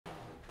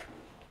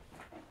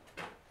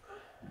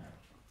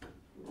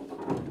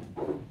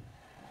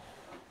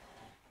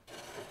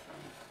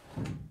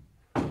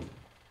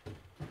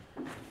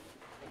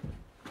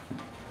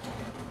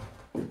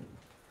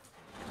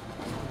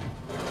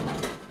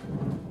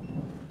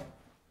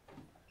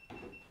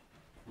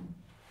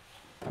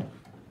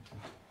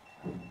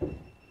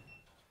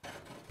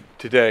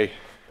Today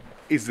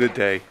is the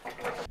day.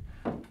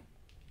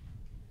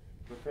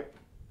 Perfect.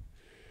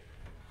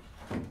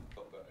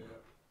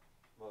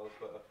 Miles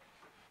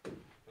better.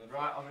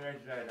 Right on the edge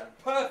there then.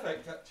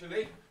 Perfect,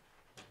 actually.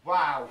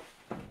 Wow.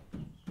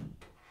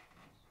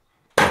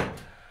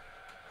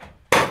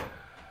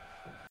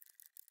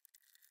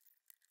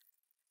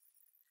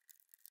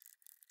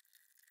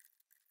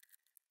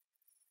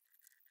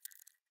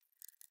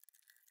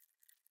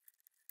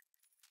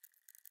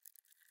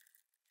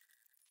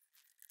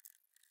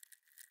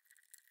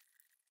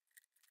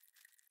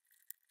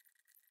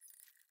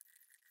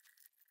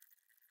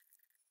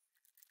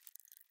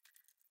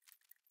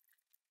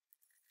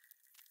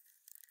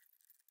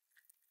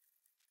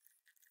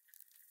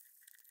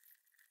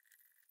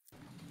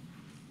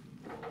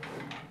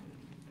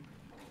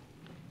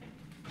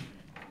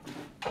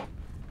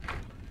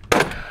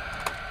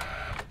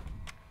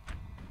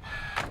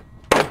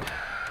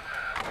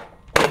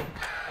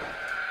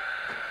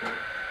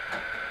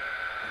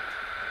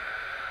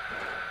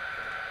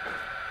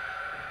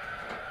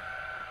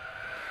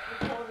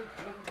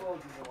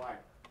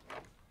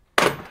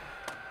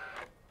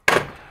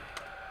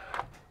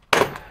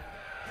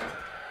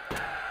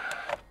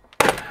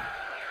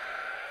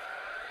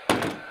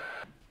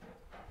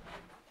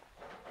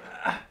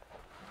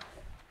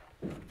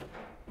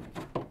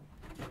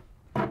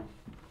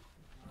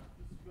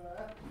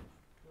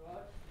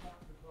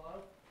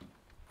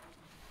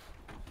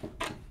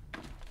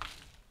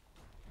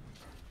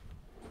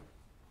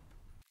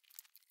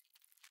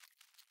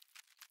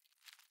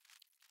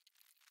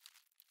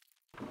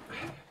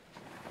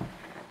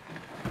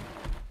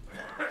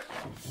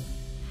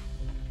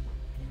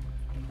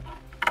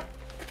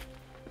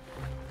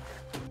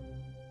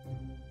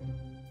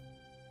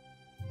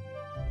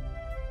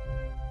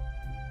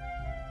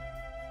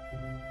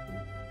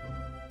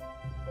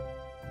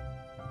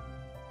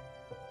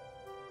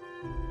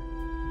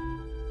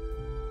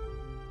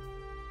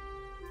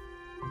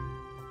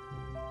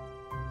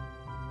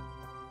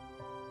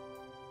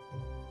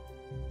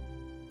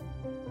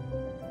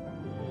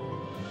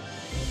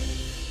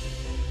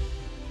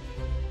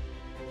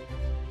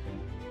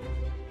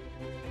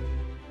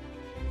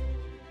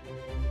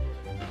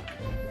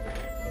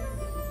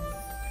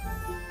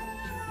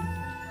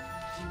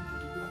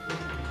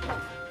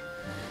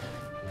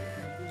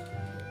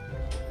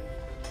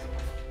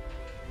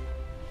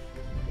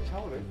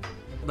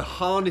 The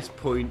harness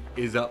point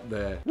is up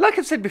there. Like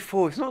I said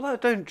before, it's not that I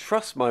don't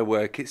trust my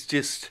work, it's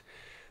just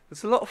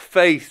there's a lot of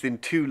faith in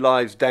two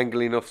lives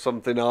dangling off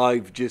something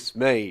I've just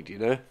made, you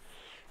know?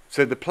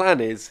 So the plan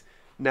is,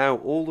 now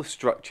all the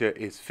structure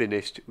is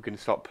finished, we're going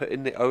to start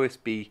putting the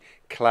OSB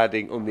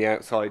cladding on the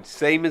outside,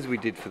 same as we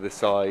did for the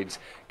sides.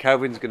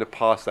 Calvin's going to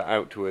pass that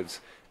out to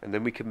us, and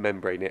then we can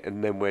membrane it,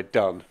 and then we're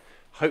done.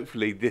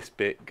 Hopefully this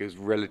bit goes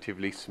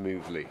relatively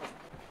smoothly.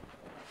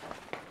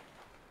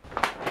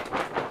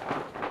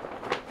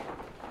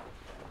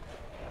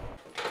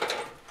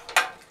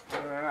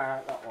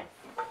 That one.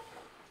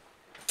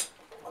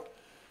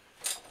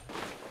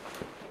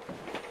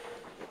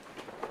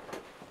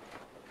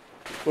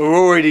 We're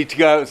all ready to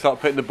go out and start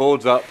putting the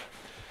boards up.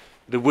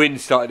 The wind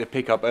started to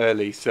pick up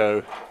early,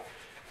 so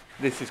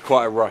this is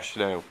quite a rush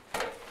now.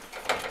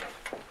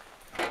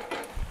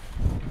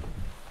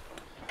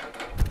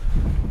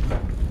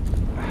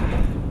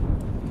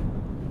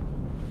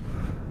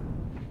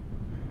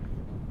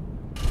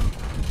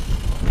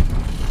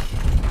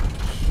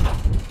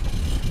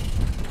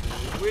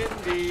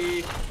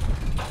 Windy.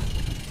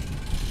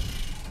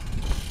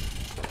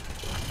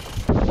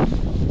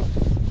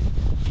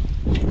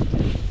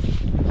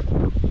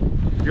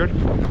 Good.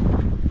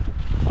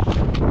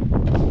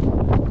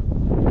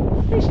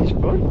 This is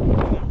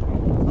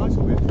fun. Nice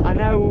of it. I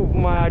know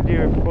my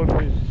idea of fun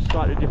was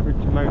slightly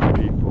different to most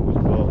people's,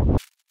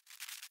 but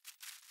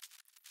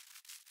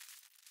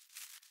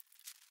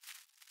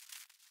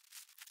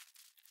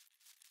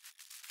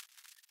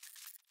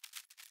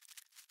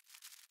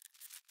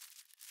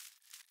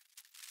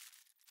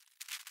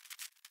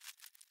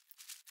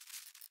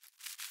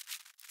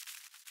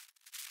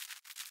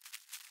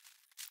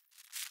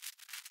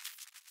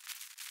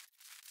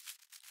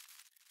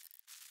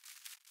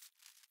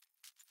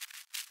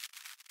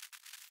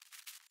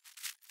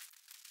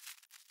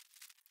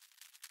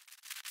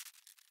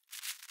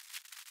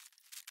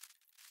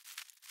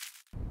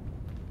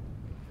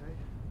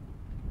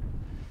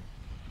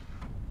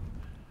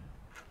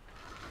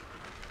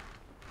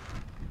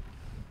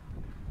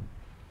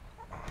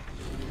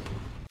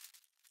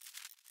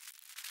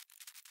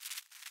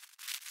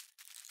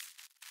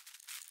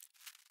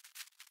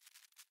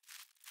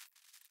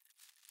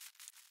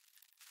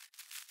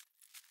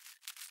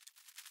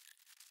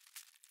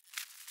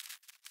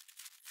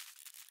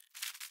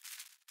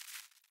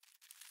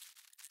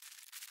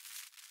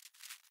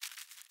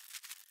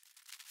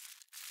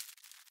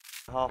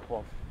Half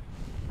one.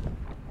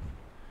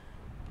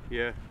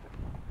 Yeah.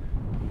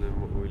 And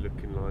then what are we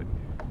looking like?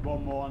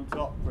 one more on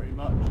top pretty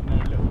much, and then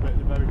a little bit at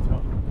the very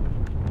top.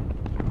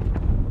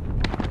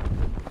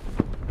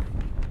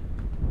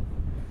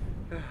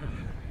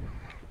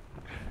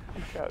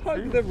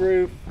 hug the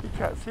roof. You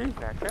can't see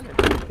that, can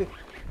you?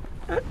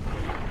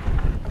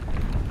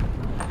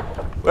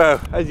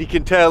 Well, as you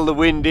can tell, the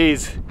wind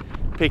is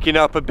picking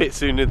up a bit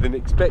sooner than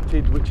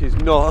expected, which is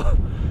not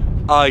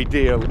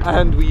ideal.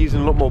 And we're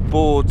using a lot more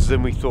boards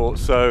than we thought,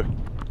 so,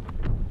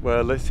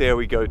 well, let's see how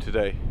we go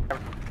today.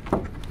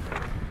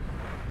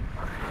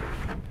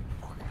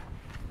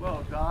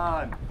 Well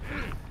done.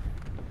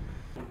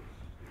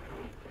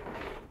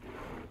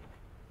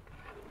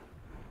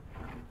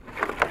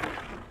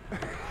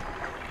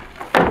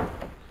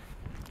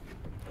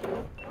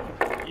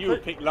 You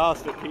would pick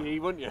last at PE,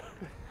 wouldn't you?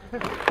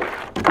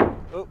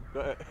 Oh,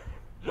 got it.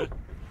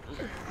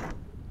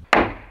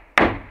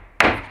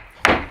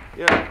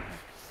 Yeah,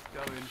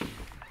 going.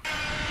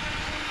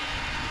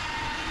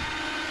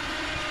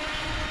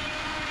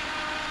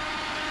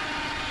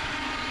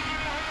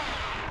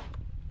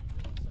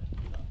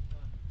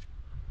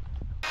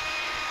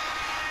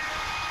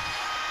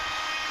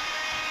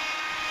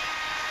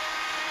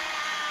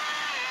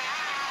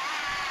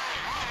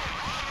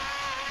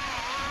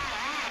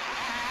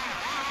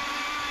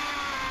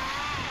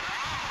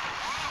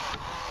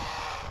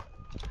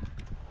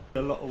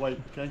 A lot of weight,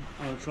 okay?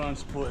 I'll try and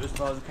support it as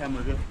far as I can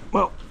with you.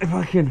 Well, if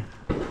I can.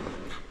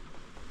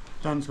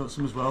 Dan's got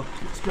some as well.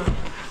 Let's go.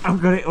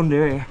 I've got it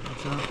under here.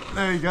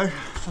 There you go.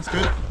 That's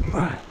good.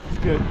 That's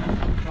good.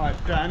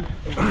 Right, Dan.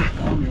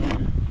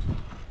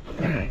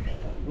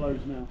 Blows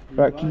now.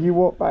 Right, can you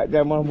walk back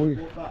down when we...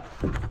 Walk back.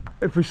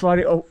 If we slide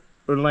it up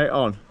and lay it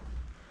on,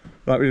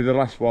 like we did the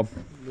last one.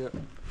 Yep.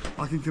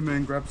 I can come in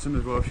and grab some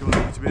as well if you want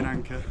it to be an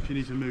anchor, if you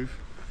need to move.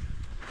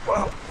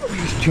 Well,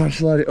 just try and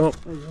slide it up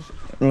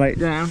and lay it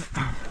down.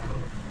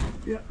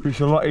 Yeah.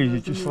 It's a lot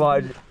easier to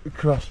slide it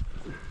across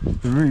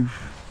the roof.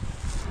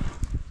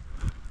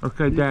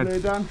 Okay, You Dan. clear,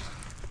 Dan?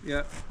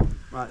 Yeah.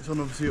 Right, it's on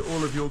obviously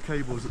all of your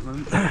cables at the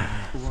moment.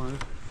 All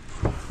wired.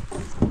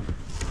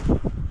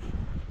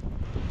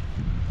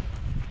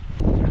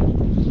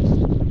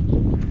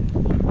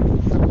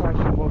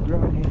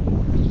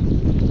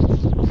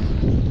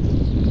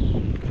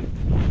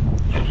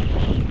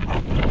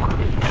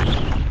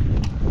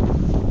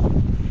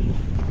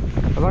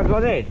 Have I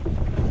got in?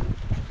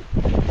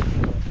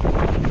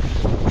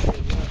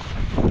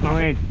 I'm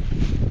in.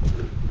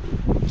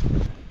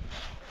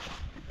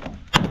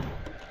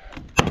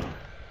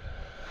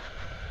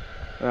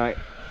 Right.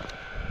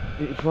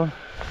 Each one.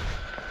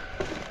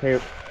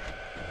 Here.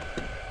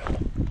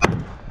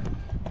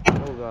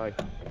 Hold on.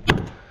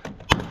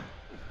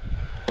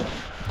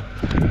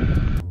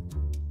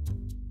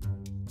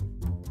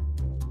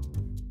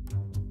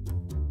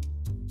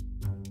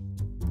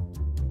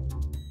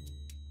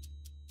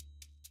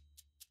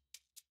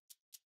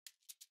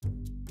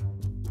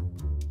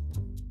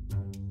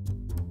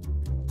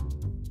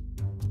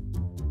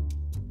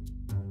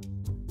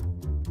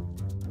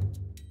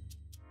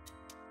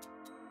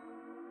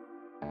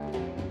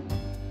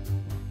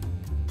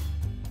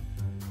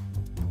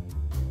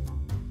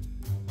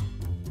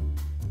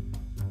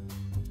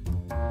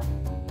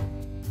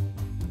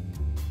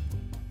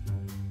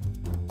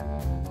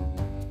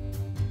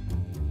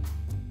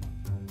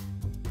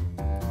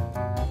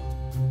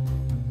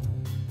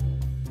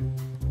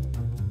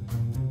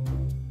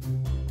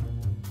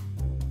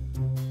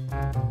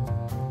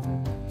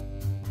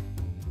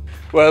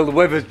 Well, the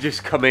weather's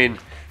just come in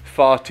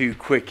far too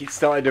quick. It's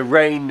started to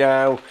rain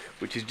now,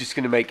 which is just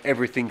going to make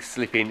everything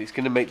slip in. It's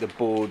going to make the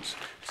boards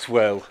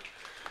swell.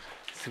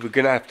 So we're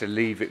going to have to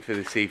leave it for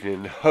this evening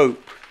and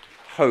hope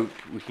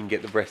we can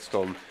get the rest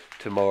on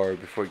tomorrow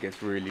before it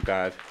gets really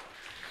bad.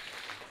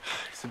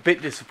 It's a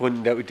bit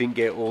disappointing that we didn't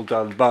get it all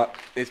done, but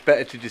it's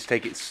better to just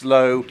take it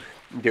slow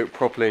and do it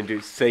properly and do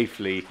it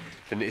safely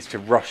than it is to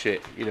rush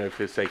it, you know,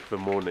 for the sake of a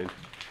morning.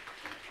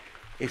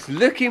 It's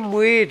looking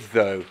weird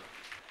though.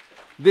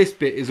 This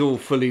bit is all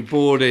fully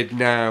boarded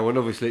now, and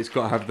obviously it's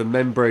got to have the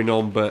membrane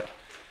on, but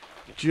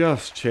it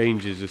just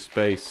changes the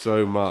space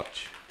so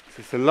much.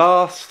 So it's the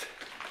last,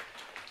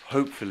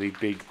 hopefully,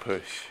 big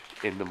push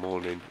in the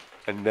morning,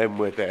 and then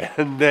we're there,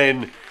 and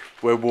then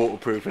we're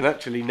waterproof. And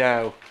actually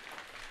now,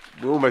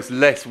 we're almost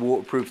less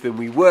waterproof than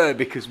we were,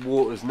 because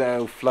water's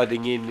now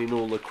flooding in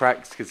all the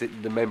cracks, because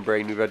the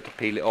membrane, we've had to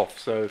peel it off,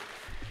 so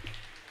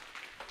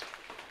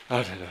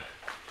I don't know.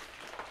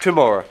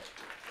 Tomorrow.